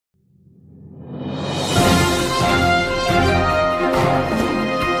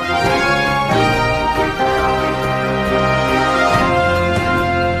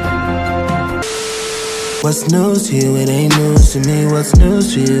What's news to you? It ain't news to me. What's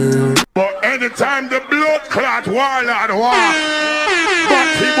news to you? But anytime the blood clot warlord walk,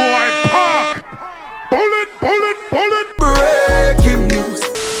 Batty boy park, bullet. Breaking news.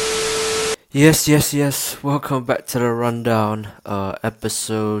 Yes. Welcome back to the rundown.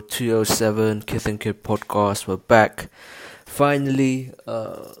 Episode 207, Kith and Kid podcast. We're back. Finally,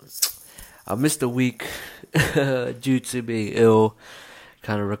 I missed a week due to being ill,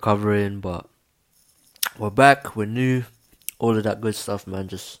 kind of recovering, but we're back. We're new, all of that good stuff, man.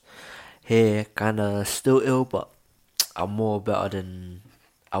 Just here, kind of still ill, but I'm more better than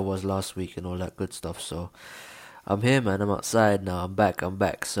I was last week and all that good stuff. So I'm here, man. I'm outside now. I'm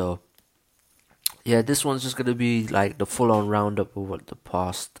back. So yeah, this one's just gonna be like the full-on roundup of what the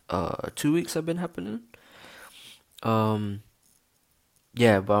past 2 weeks have been happening.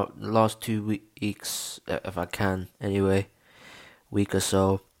 Yeah, about the last 2 weeks, if I can, anyway, week or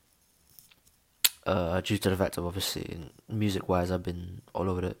so. Due to the fact of obviously music-wise, I've been all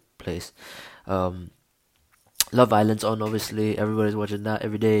over the place. Love Island's on, obviously. Everybody's watching that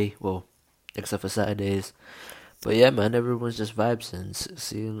every day. Well, except for Saturdays. But yeah, man, everyone's just vibes and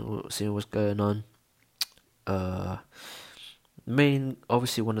seeing what's going on.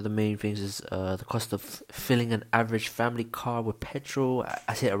 Obviously one of the main things is the cost of filling an average family car with petrol.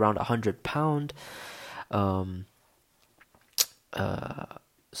 I say around £100.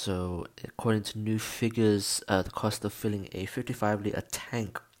 So according to new figures, the cost of filling a 55-litre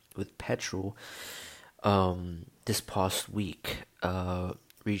tank with petrol this past week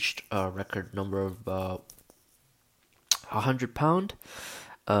reached a record number of about £100,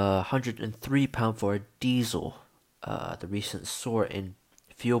 £103 for a diesel. The recent soar in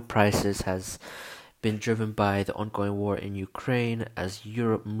fuel prices has been driven by the ongoing war in Ukraine as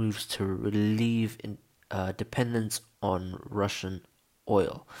Europe moves to relieve dependence on Russian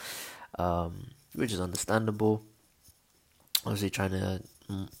oil, which is understandable. Obviously, trying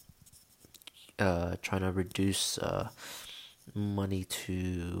to reduce money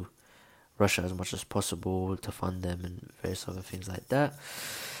to Russia as much as possible to fund them and various other things like that.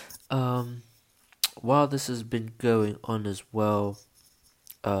 While this has been going on as well,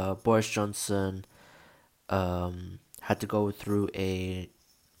 Boris Johnson had to go through a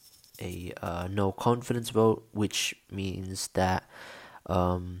no confidence vote, which means that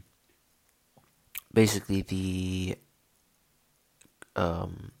basically the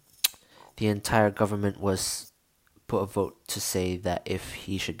entire government was put a vote to say that if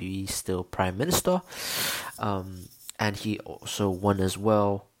he should be still prime minister, and he also won as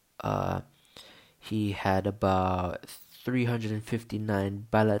well. He had about 359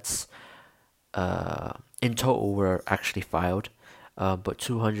 ballots in total were actually filed, but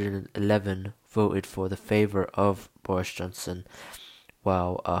 211 voted for the favor of Boris Johnson,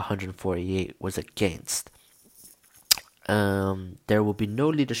 while 148 was against. There will be no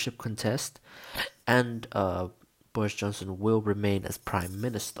leadership contest, and Boris Johnson will remain as prime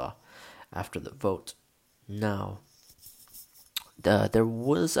minister after the vote. Now, there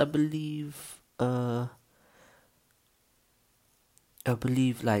was, I believe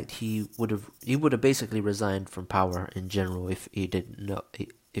like he would have basically resigned from power in general if he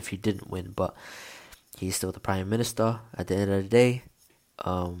didn't win, but he's still the prime minister at the end of the day.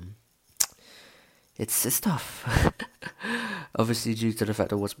 It's tough. Obviously, due to the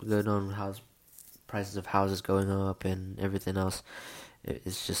fact of what's been going on, prices of houses going up and everything else,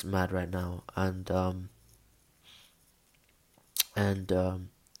 it's just mad right now. And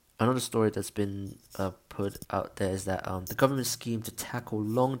another story that's been put out there is that the government scheme to tackle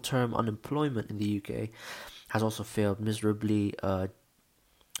long-term unemployment in the UK has also failed miserably,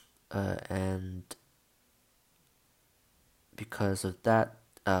 and because of that,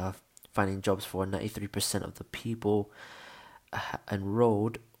 finding jobs for 93% of the people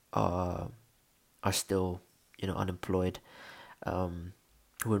enrolled are still, unemployed.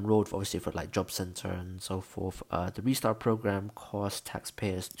 Who enrolled obviously for like Job Centre and so forth. The Restart program cost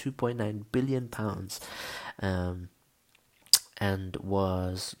taxpayers £2.9 billion, and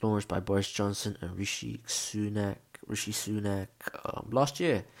was launched by Boris Johnson and Rishi Sunak last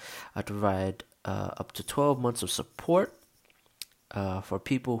year to provide up to 12 months of support for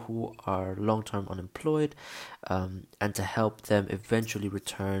people who are long-term unemployed, and to help them eventually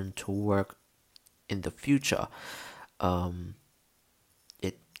return to work in the future.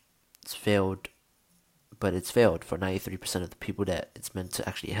 It's failed for 93% of the people that it's meant to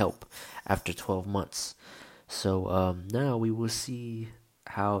actually help after 12 months. So now we will see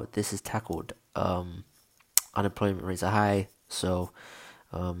how this is tackled. Unemployment rates are high, so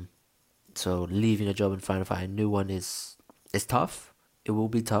leaving a job and trying to find a new one is tough. It will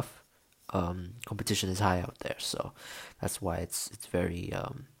be tough. competition is high out there. So that's why it's very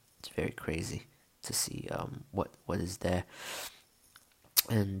crazy to see what is there.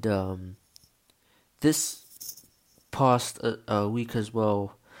 And this past week as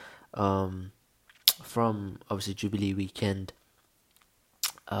well, from obviously Jubilee weekend,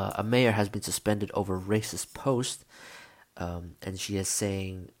 a mayor has been suspended over racist post, and she is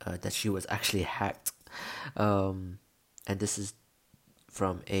saying that she was actually hacked, and this is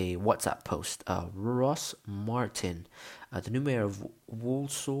from a WhatsApp post. Ross Martin, the new mayor of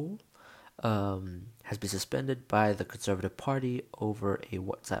Walsall, has been suspended by the Conservative Party over a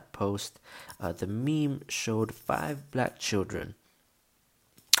WhatsApp post. The meme showed 5 black children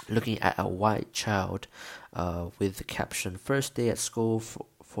looking at a white child with the caption, "First day at school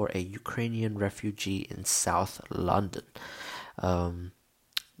for a Ukrainian refugee in South London."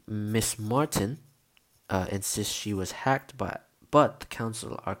 Miss Martin insists she was hacked, but the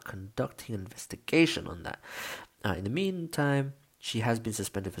council are conducting an investigation on that. In the meantime, she has been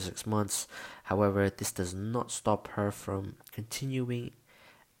suspended for 6 months. However, this does not stop her from continuing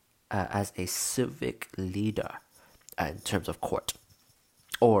as a civic leader in terms of court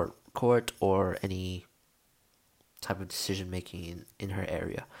or any type of decision making in her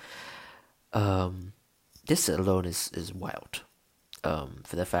area. This alone is wild.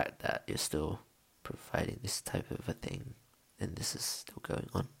 For the fact that you're still providing this type of a thing, and this is still going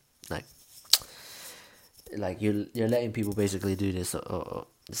on. Like you're letting people basically do this or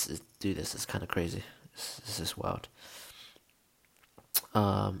do this. It's kind of crazy. This is wild.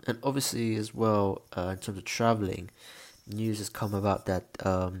 And obviously as well, in terms of traveling, news has come about that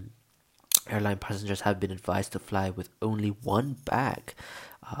airline passengers have been advised to fly with only one bag,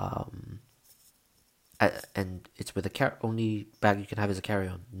 and it's with only bag you can have is a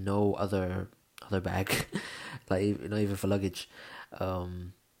carry-on, no other bag, like not even for luggage.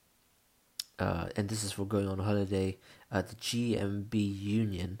 And this is for going on holiday. The GMB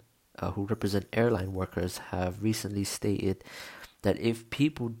Union, who represent airline workers, have recently stated that if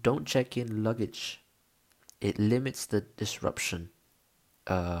people don't check in luggage, it limits the disruption.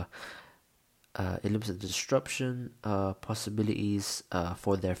 Possibilities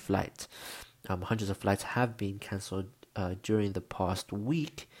for their flight. Hundreds of flights have been cancelled during the past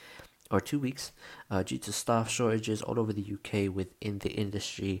week or 2 weeks due to staff shortages all over the UK within the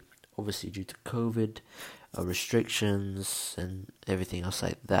industry. Obviously, due to COVID restrictions and everything else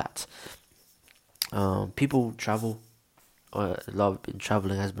like that. People travel. A lot of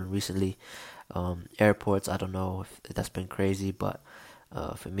traveling has been recently. Airports, I don't know if that's been crazy, but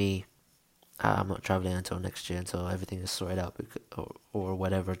for me, I'm not traveling until next year, until everything is sorted out, or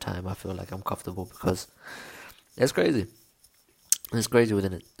whatever time I feel like I'm comfortable, because it's crazy. It's crazy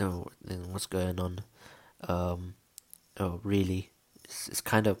within it, what's going on. Really. It's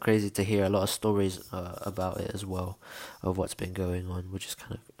kind of crazy to hear a lot of stories about it as well, of what's been going on, which is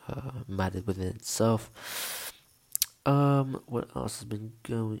kind of mad within itself. What else has been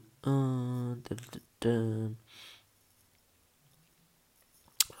going on?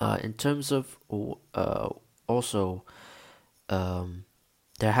 In terms of also,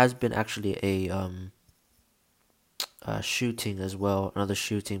 there has been actually a shooting as well, another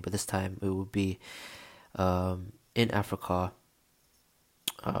shooting, but this time it will be in Africa.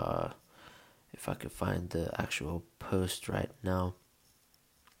 If I could find the actual post right now,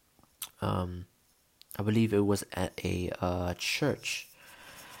 I believe it was at a church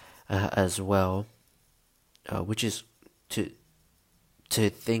as well, which is to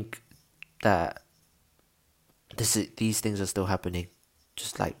think that these things are still happening,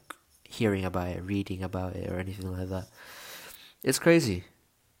 just like hearing about it, reading about it, or anything like that. It's crazy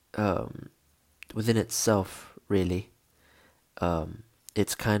within itself, really.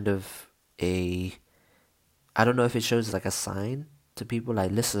 It's kind of I don't know if it shows like a sign to people,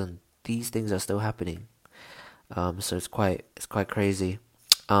 like, listen, these things are still happening. So it's quite crazy.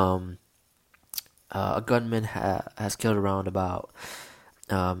 A gunman has killed around about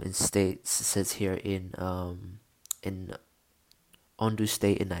in states, it says here in Ondo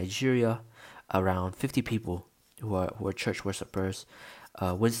State in Nigeria, around 50 people who are church worshippers.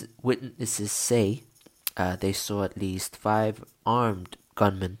 Witnesses say they saw at least 5 armed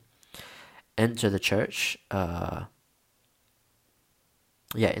gunmen enter the church.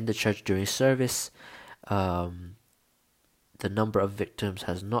 In the church during service. The number of victims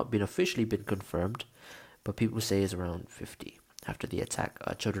has not been officially confirmed, but people say it's around 50. After the attack,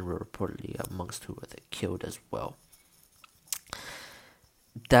 children were reportedly amongst who were killed as well.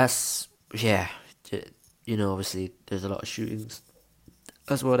 That's, obviously there's a lot of shootings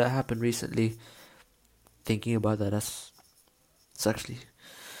as well that happened recently. Thinking about that, it's actually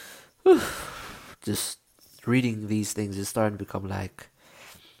just reading these things is starting to become like,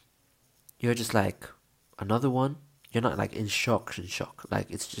 you're just like, another one. You're not like in shock. Like,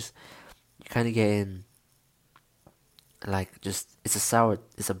 it's just, you kind of get in, like, just, it's a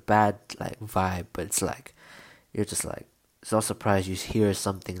bad like vibe, but it's like, you're just like, it's not surprised you hear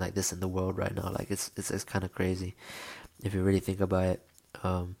something like this in the world right now. Like, it's kind of crazy if you really think about it.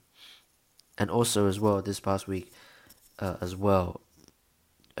 And also as well, this past week, as well,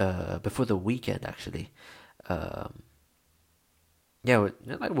 before the weekend actually,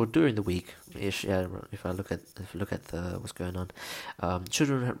 during the week ish. Yeah, if I look at what's going on,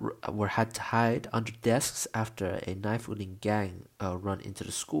 children were had to hide under desks after a knife-wielding gang run into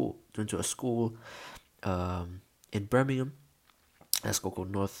a school, in Birmingham. A school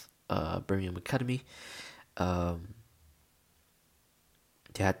called North Birmingham Academy.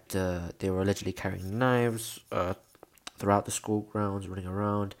 They were allegedly carrying knives throughout the school grounds, running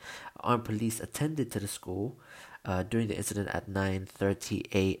around. Armed police attended to the school during the incident at 9:30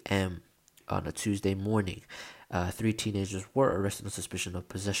 a.m. on a Tuesday morning. 3 teenagers were arrested on suspicion of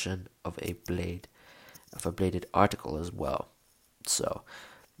possession of a bladed article as well. So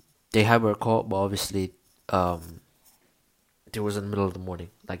they were caught, but obviously, it was in the middle of the morning.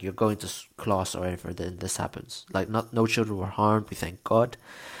 Like, you're going to class or whatever, then this happens. Like, no children were harmed, we thank God.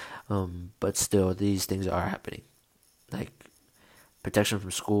 But still, these things are happening. Like, protection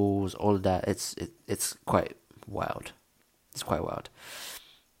from schools, all of that. It's quite wild. It's quite wild.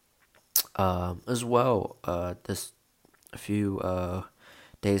 As well, this a few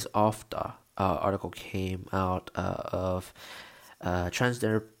days after article came out of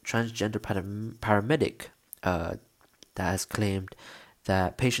transgender paramedic that has claimed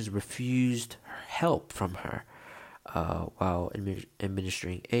that patients refused help from her while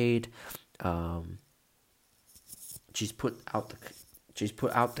administering aid. She's put out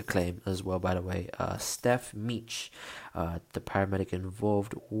the claim as well. By the way, Steph Meach, the paramedic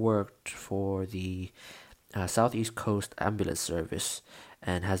involved, worked for the Southeast Coast Ambulance Service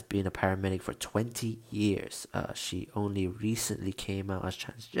and has been a paramedic for 20 years. She only recently came out as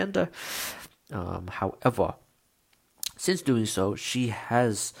transgender. However, since doing so, she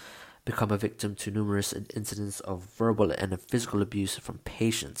has become a victim to numerous incidents of verbal and physical abuse from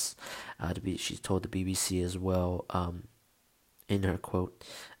patients. She told the BBC as well, in her quote,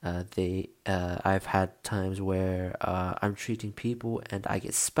 I've had times where I'm treating people and I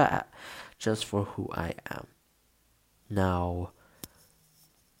get spat at just for who I am. Now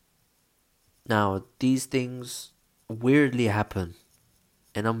these things weirdly happen,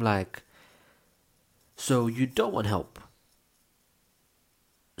 and I'm like, so you don't want help?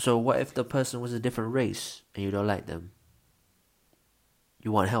 So what if the person was a different race and you don't like them?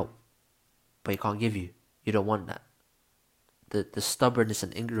 You want help, but you can't give you. You don't want that. The stubbornness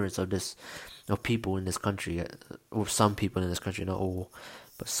and ignorance of people in this country, or some people in this country, not all,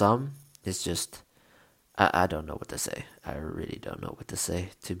 but some, it's just, I don't know what to say. I really don't know what to say,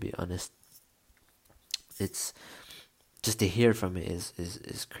 to be honest. It's just to hear from it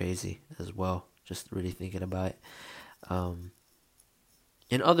is crazy as well. Just really thinking about it.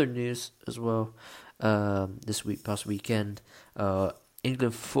 In other news as well, past weekend,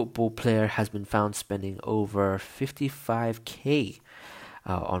 England football player has been found spending over 55k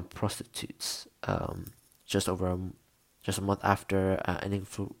on prostitutes. Just a month after an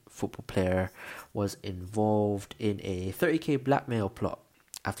England football player was involved in a 30k blackmail plot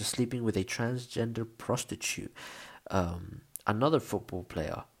after sleeping with a transgender prostitute. Another football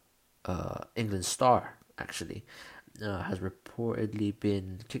player, England star actually, has reportedly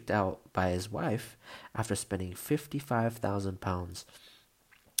been kicked out by his wife after spending £55,000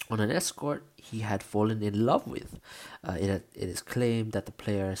 on an escort he had fallen in love with. It is claimed that the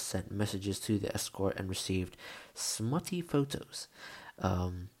player sent messages to the escort and received smutty photos.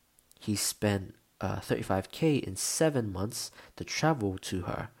 He spent 35k in 7 months to travel to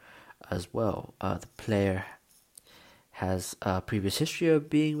her as well. The player has a previous history of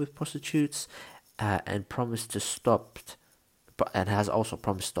being with prostitutes and promised to stop, and has also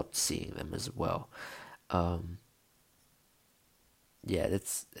promised to stop seeing them as well. And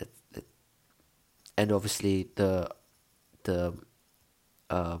obviously the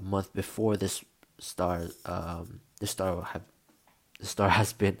month before this star, the star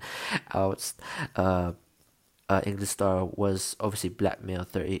has been out. English star was obviously blackmailed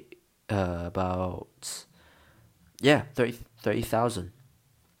 30,000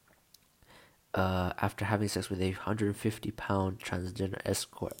 after having sex with a 150-pound transgender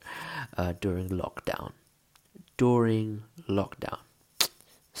escort during lockdown.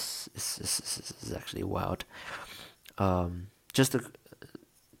 This is actually wild.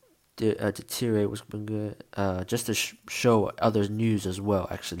 deteriorate what's been good. Just to show other news as well.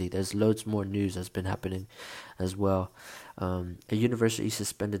 Actually, there's loads more news that's been happening, as well. A university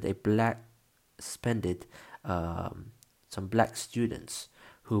suspended some black students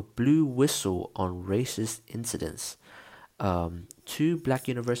who blew whistle on racist incidents. 2 black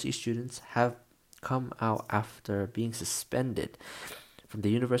university students have come out after being suspended from the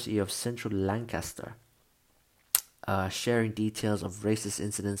University of Central Lancaster, sharing details of racist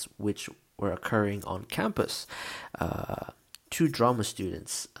incidents which were occurring on campus. 2 drama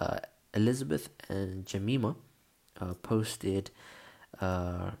students, Elizabeth and Jemima, posted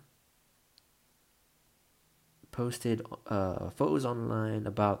photos online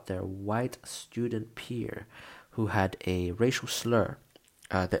about their white student peer who had a racial slur,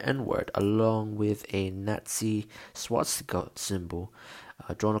 the N-word, along with a Nazi swastika symbol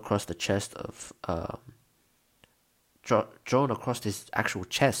drawn across the chest of drawn across his actual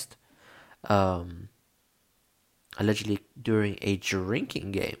chest, allegedly during a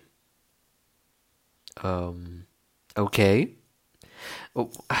drinking game. Okay.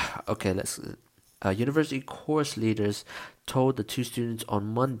 Let's. University course leaders told the 2 students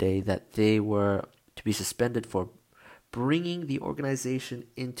on Monday that they were to be suspended for bringing the organization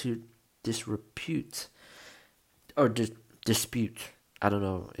into disrepute or dispute. I don't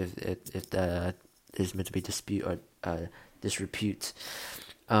know if that is meant to be dispute or disrepute.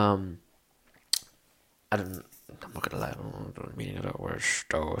 I'm not gonna lie. I don't know the meaning of that word.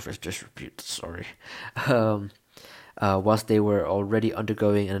 Though, if it's disrepute, sorry. Whilst they were already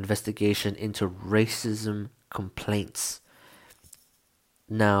undergoing an investigation into racism complaints.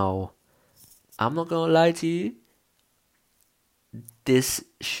 Now, I'm not gonna lie to you.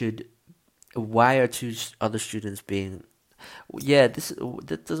 Why are 2 other students being? Yeah,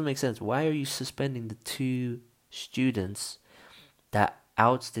 that doesn't make sense. Why are you suspending the 2 students that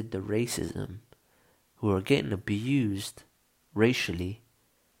ousted the racism, who are getting abused racially,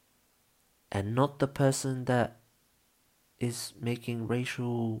 and not the person that is making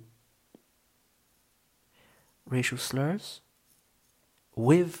racial slurs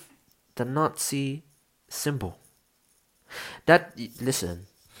with the Nazi symbol? Listen,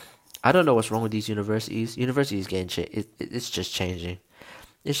 I don't know what's wrong with these universities. Universities getting it's just changing.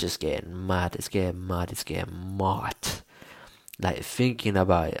 It's just getting mad. It's getting mad. Like, thinking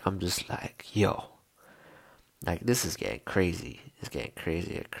about it, I'm just like, yo. Like, this is getting crazy. It's getting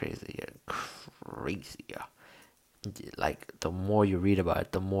crazier. Like, the more you read about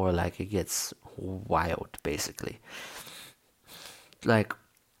it, the more, like, it gets wild, basically.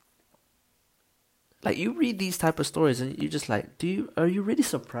 Like you read these type of stories and you just like, are you really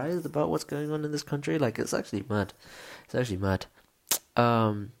surprised about what's going on in this country? Like, it's actually mad.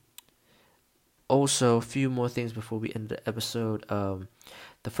 Also, a few more things before we end the episode.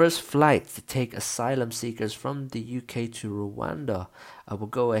 The first flight to take asylum seekers from the UK to Rwanda will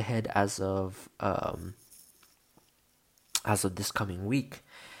go ahead as of this coming week.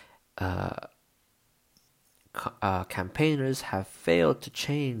 Campaigners have failed to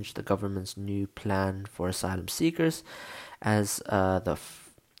change the government's new plan for asylum seekers, as the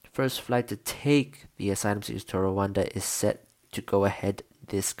first flight to take the asylum seekers to Rwanda is set to go ahead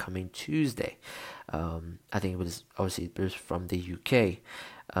this coming Tuesday. I think it was from the UK.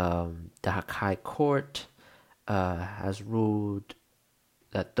 The High Court has ruled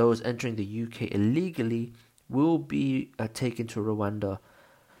that those entering the UK illegally will be taken to Rwanda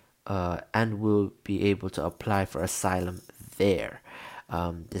and will be able to apply for asylum there.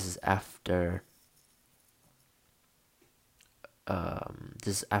 This is after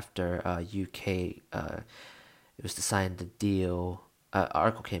UK. It was to sign the deal.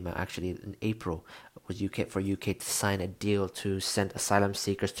 Article came out actually in April. Was UK to sign a deal to send asylum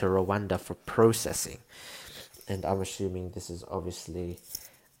seekers to Rwanda for processing, and I'm assuming this is obviously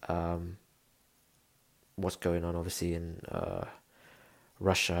what's going on obviously in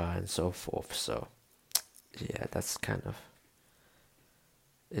Russia and so forth. So yeah, that's kind of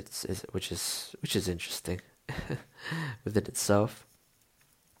which is interesting within itself.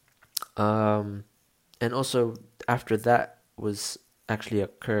 And also after that was actually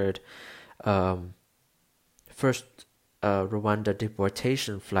occurred, first Rwanda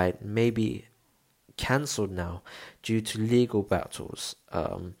deportation flight may be cancelled now due to legal battles.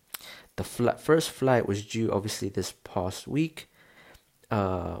 The first flight was due obviously this past week,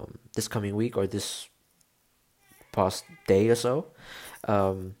 this coming week, or this past day or so,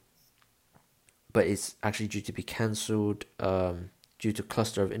 but it's actually due to be cancelled due to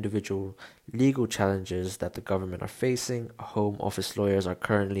cluster of individual legal challenges that the government are facing. Home Office lawyers are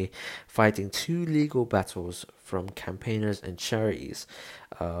currently fighting 2 legal battles from campaigners and charities.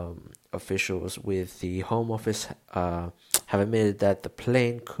 officials with the Home Office have admitted that the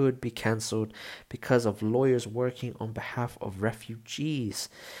plane could be cancelled because of lawyers working on behalf of refugees.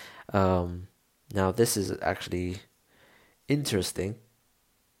 Now, this is actually interesting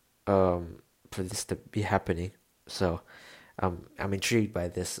for this to be happening. So I'm intrigued by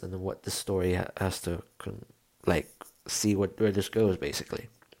this and what the story has to see where this goes, basically,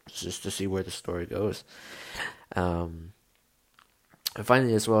 just to see where the story goes. And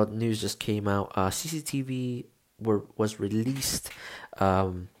finally, as well, news just came out. CCTV was released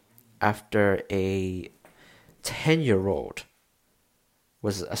after a 10-year-old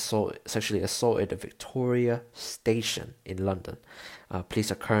was sexually assaulted at Victoria Station in London.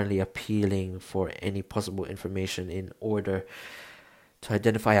 Police are currently appealing for any possible information in order to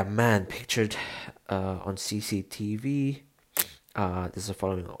identify a man pictured on CCTV. This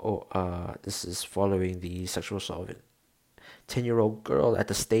is following the sexual assault of a 10-year-old girl at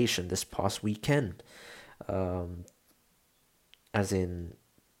the station this past weekend. As in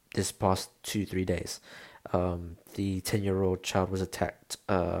this past 2-3 days. The 10-year-old child was attacked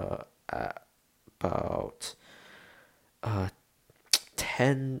at about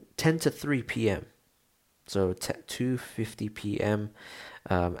 10 to 3 p.m. So 2:50 p.m.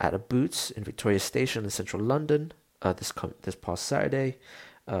 At a Boots in Victoria Station in central London. This past Saturday.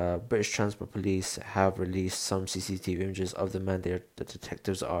 British Transport Police have released some CCTV images of the man the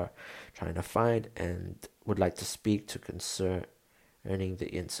detectives are trying to find and would like to speak to concerning the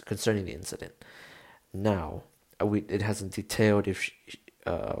incident. Now, it hasn't detailed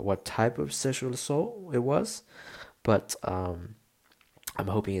what type of sexual assault it was, but I'm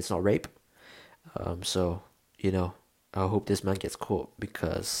hoping it's not rape. So I hope this man gets caught,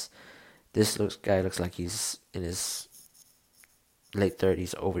 because this guy looks like he's in his late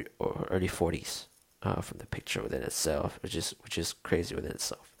 30s or early 40s from the picture within itself, which is crazy within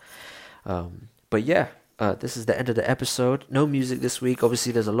itself. But yeah, this is the end of the episode. No music this week.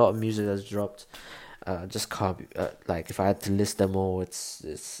 Obviously, there's a lot of music that's dropped. Just can't be, if I had to list them all,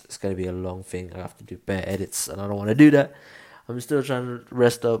 it's gonna be a long thing. I have to do bare edits, and I don't want to do that. I'm still trying to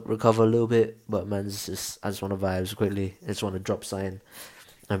rest up, recover a little bit, but man, I just want to vibes quickly. I just want to drop sign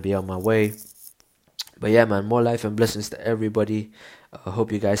and be on my way. But yeah, man, more life and blessings to everybody.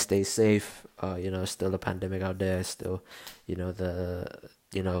 Hope you guys stay safe. Still a pandemic out there. Still,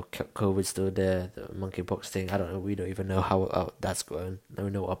 COVID's still there. The monkeypox thing. I don't know. We don't even know how that's going. There are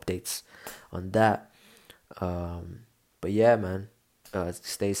no updates on that. But yeah, man,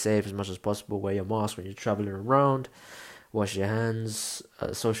 stay safe as much as possible. Wear your mask when you're traveling around. Wash your hands.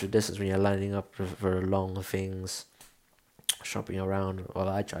 Social distance when you're lining up for long things. Shopping around. Well,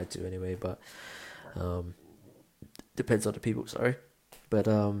 I try to anyway, but depends on the people. Sorry, but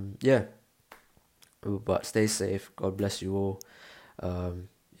yeah. But stay safe. God bless you all.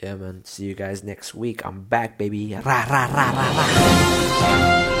 Yeah, man. See you guys next week. I'm back, baby. Ra ra ra ra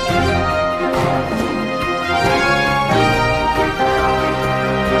ra.